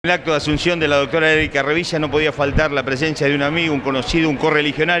En el acto de asunción de la doctora Erika Revilla no podía faltar la presencia de un amigo, un conocido, un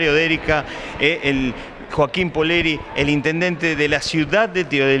correligionario de Erika, el Joaquín Poleri, el intendente de la ciudad de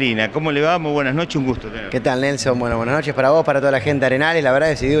Teodelina. ¿Cómo le va? Muy buenas noches, un gusto tenerlo. ¿Qué tal, Nelson? Bueno, buenas noches para vos, para toda la gente de Arenales. La verdad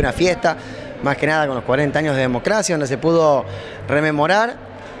que se dio una fiesta, más que nada con los 40 años de democracia, donde se pudo rememorar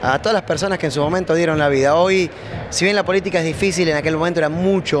a todas las personas que en su momento dieron la vida. Hoy, si bien la política es difícil, en aquel momento era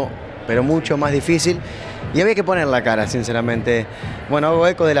mucho, pero mucho más difícil. Y había que poner la cara, sinceramente. Bueno, hago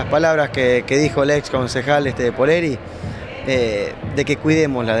eco de las palabras que dijo el ex concejal Poleri, de que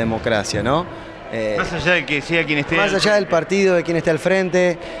cuidemos la democracia, ¿no? Más allá de que sea quien esté... Más allá del partido, de quien esté al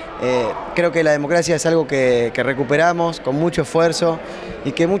frente, creo que la democracia es algo que recuperamos con mucho esfuerzo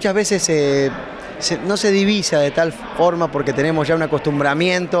y que muchas veces no se divisa de tal forma porque tenemos ya un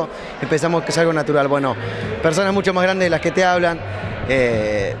acostumbramiento, pensamos que es algo natural. Bueno, personas mucho más grandes de las que te hablan,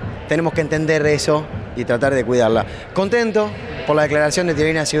 tenemos que entender eso y tratar de cuidarla. Contento por la declaración de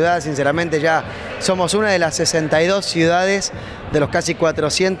Teodelina ciudad, sinceramente ya somos una de las 62 ciudades de los casi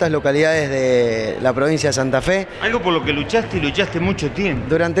 400 localidades de la provincia de Santa Fe. Algo por lo que luchaste y luchaste mucho tiempo.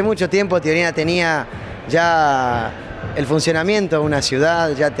 Durante mucho tiempo Teodelina tenía ya el funcionamiento de una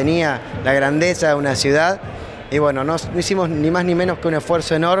ciudad, ya tenía la grandeza de una ciudad. Y bueno, no hicimos ni más ni menos que un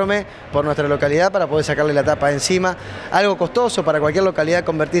esfuerzo enorme por nuestra localidad para poder sacarle la tapa de encima. Algo costoso para cualquier localidad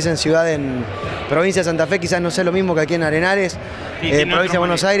convertirse en ciudad en provincia de Santa Fe, quizás no sea lo mismo que aquí en Arenales. Provincia de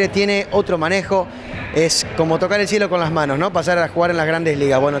Buenos Aires tiene otro manejo, es como tocar el cielo con las manos, ¿no? Pasar a jugar en las grandes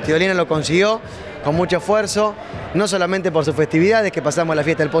ligas. Bueno, Teodelina lo consiguió con mucho esfuerzo, no solamente por sus festividades, que pasamos la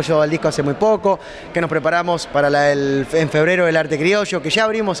fiesta del pollo al disco hace muy poco, que nos preparamos para en febrero el arte criollo, que ya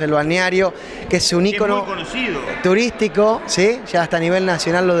abrimos el balneario, que es un ícono turístico, ¿sí? Ya hasta a nivel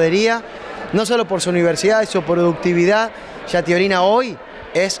nacional lo diría, no solo por su universidad y su productividad, ya Teodelina hoy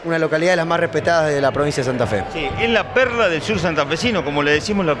es una localidad de las más respetadas de la provincia de Santa Fe. Sí, es la perla del sur santafesino, como le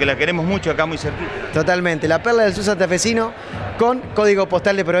decimos, lo que la queremos mucho acá muy cerquita. Totalmente, la perla del sur santafesino con código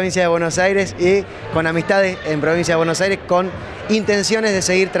postal de provincia de Buenos Aires y con amistades en provincia de Buenos Aires, con intenciones de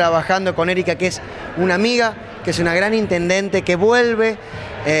seguir trabajando con Erika, que es una amiga, que es una gran intendente, que vuelve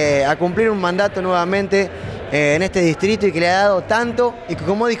a cumplir un mandato nuevamente en este distrito y que le ha dado tanto y que,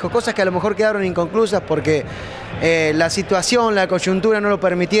 como dijo, cosas que a lo mejor quedaron inconclusas porque la situación, la coyuntura no lo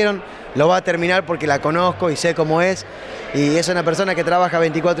permitieron. Lo va a terminar porque la conozco y sé cómo es, y es una persona que trabaja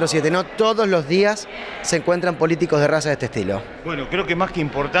 24/7, no todos los días se encuentran políticos de raza de este estilo. Bueno, creo que más que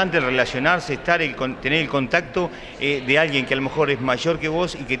importante relacionarse, tener el contacto de alguien que a lo mejor es mayor que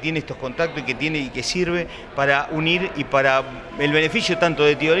vos y que tiene estos contactos y que sirve para unir y para el beneficio tanto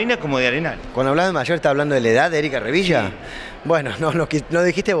de Teodelina como de Arenal. Cuando hablas de mayor, ¿está hablando de la edad de Erika Revilla? Sí. Bueno, no lo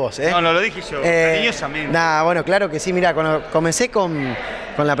dijiste vos, ¿eh? No, lo dije yo, cariñosamente. Bueno, claro que sí. Mirá, cuando comencé con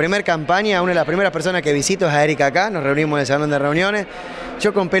la primera campaña, una de las primeras personas que visito es a Erika acá, nos reunimos en el salón de reuniones.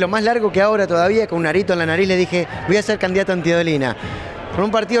 Yo con pelo más largo que ahora todavía, con un arito en la nariz, le dije, voy a ser candidato en Teodelina. Con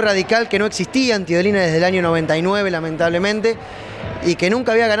un partido radical que no existía en Teodelina desde el año 99, lamentablemente, y que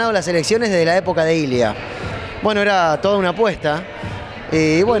nunca había ganado las elecciones desde la época de Ilia. Bueno, era toda una apuesta,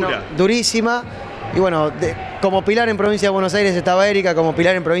 y bueno, durísima. Y bueno, como pilar en provincia de Buenos Aires estaba Erika, como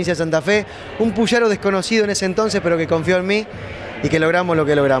pilar en provincia de Santa Fe, un puyaro desconocido en ese entonces, pero que confió en mí y que logramos lo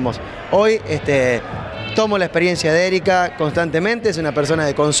que logramos. Hoy tomo la experiencia de Erika constantemente, es una persona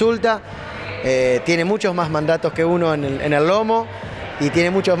de consulta, tiene muchos más mandatos que uno en el lomo y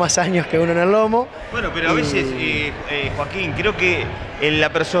tiene muchos más años que uno en el lomo. Bueno, pero a veces, Joaquín, creo que en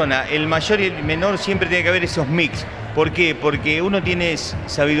la persona, el mayor y el menor, siempre tiene que haber esos mix. ¿Por qué? Porque uno tiene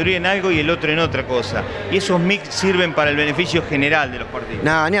sabiduría en algo y el otro en otra cosa. Y esos mix sirven para el beneficio general de los partidos.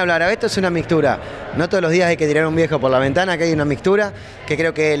 No, ni hablar. Esto es una mixtura. No todos los días hay que tirar un viejo por la ventana, que hay una mixtura, que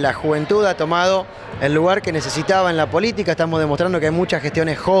creo que la juventud ha tomado el lugar que necesitaba en la política. Estamos demostrando que hay muchas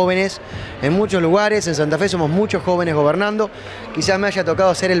gestiones jóvenes en muchos lugares. En Santa Fe somos muchos jóvenes gobernando. Quizás me haya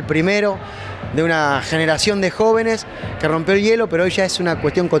tocado ser el primero de una generación de jóvenes que rompió el hielo, pero hoy ya es una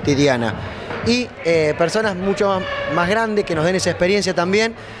cuestión cotidiana. Y personas mucho más grandes que nos den esa experiencia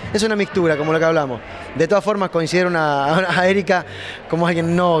también. Es una mixtura, como lo que hablamos. De todas formas, considero a Erika como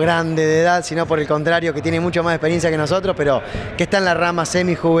alguien no grande de edad, sino por el contrario, que tiene mucho más experiencia que nosotros, pero que está en la rama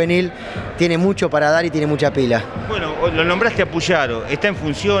semi-juvenil, tiene mucho para dar y tiene mucha pila. Bueno, lo nombraste a Puyaro, está en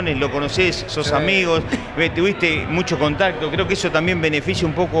funciones, lo conocés, sos amigos, tuviste mucho contacto. Creo que eso también beneficia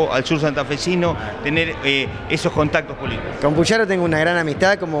un poco al sur santafesino, tener esos contactos políticos. Con Puyaro tengo una gran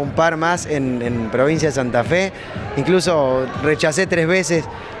amistad, como un par más en provincia de Santa Fe. Incluso rechacé 3 veces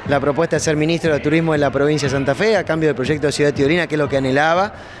la propuesta de ser ministro de Turismo de la provincia de Santa Fe a cambio del proyecto de Ciudad de Teodelina, que es lo que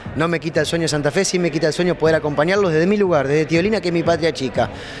anhelaba. No me quita el sueño Santa Fe, sí me quita el sueño poder acompañarlos desde mi lugar, desde Teodelina, que es mi patria chica,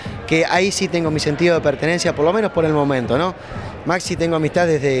 que ahí sí tengo mi sentido de pertenencia, por lo menos por el momento, ¿no? Maxi tengo amistad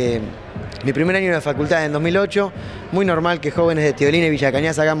desde mi primer año de la facultad en 2008, muy normal que jóvenes de Teodelina y Villa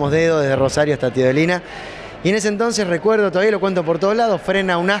Cañas hagamos dedo desde Rosario hasta Teodelina. Y en ese entonces recuerdo, todavía lo cuento por todos lados,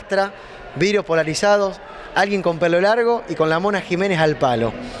 frena un Astra, vidrios polarizados, alguien con pelo largo y con la Mona Jiménez al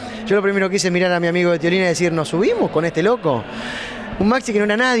palo. Yo lo primero que hice mirar a mi amigo de Teodelina y decir, ¿nos subimos con este loco? Un Maxi que no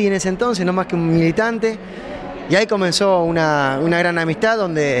era nadie en ese entonces, no más que un militante. Y ahí comenzó una gran amistad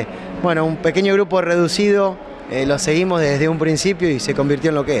donde, bueno, un pequeño grupo reducido lo seguimos desde un principio y se convirtió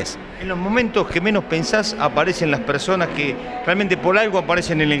en lo que es. En los momentos que menos pensás aparecen las personas que realmente por algo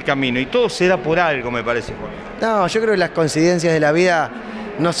aparecen en el camino y todo se da por algo, me parece, Juan. No, yo creo que las coincidencias de la vida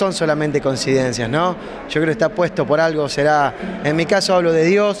no son solamente coincidencias, ¿no? Yo creo que está puesto por algo, será, en mi caso hablo de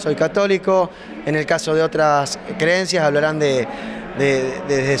Dios, soy católico, en el caso de otras creencias hablarán de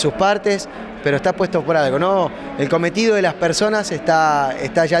sus partes, pero está puesto por algo, ¿no? El cometido de las personas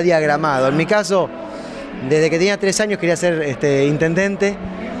está ya diagramado. En mi caso, desde que tenía 3 años quería ser intendente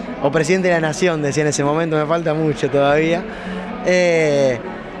o presidente de la nación, decía en ese momento, me falta mucho todavía.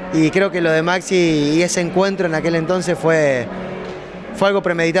 Y creo que lo de Maxi y ese encuentro en aquel entonces fue algo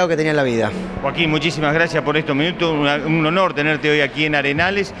premeditado que tenía en la vida. Joaquín, muchísimas gracias por estos minutos, un honor tenerte hoy aquí en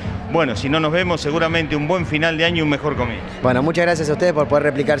Arenales. Bueno, si no nos vemos, seguramente un buen final de año y un mejor comienzo. Bueno, muchas gracias a ustedes por poder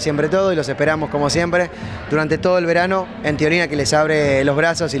replicar siempre todo y los esperamos como siempre durante todo el verano en Teodelina, que les abre los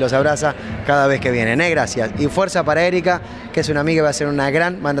brazos y los abraza cada vez que vienen. Gracias y fuerza para Erika, que es una amiga y va a ser una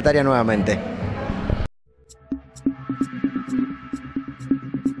gran mandataria nuevamente.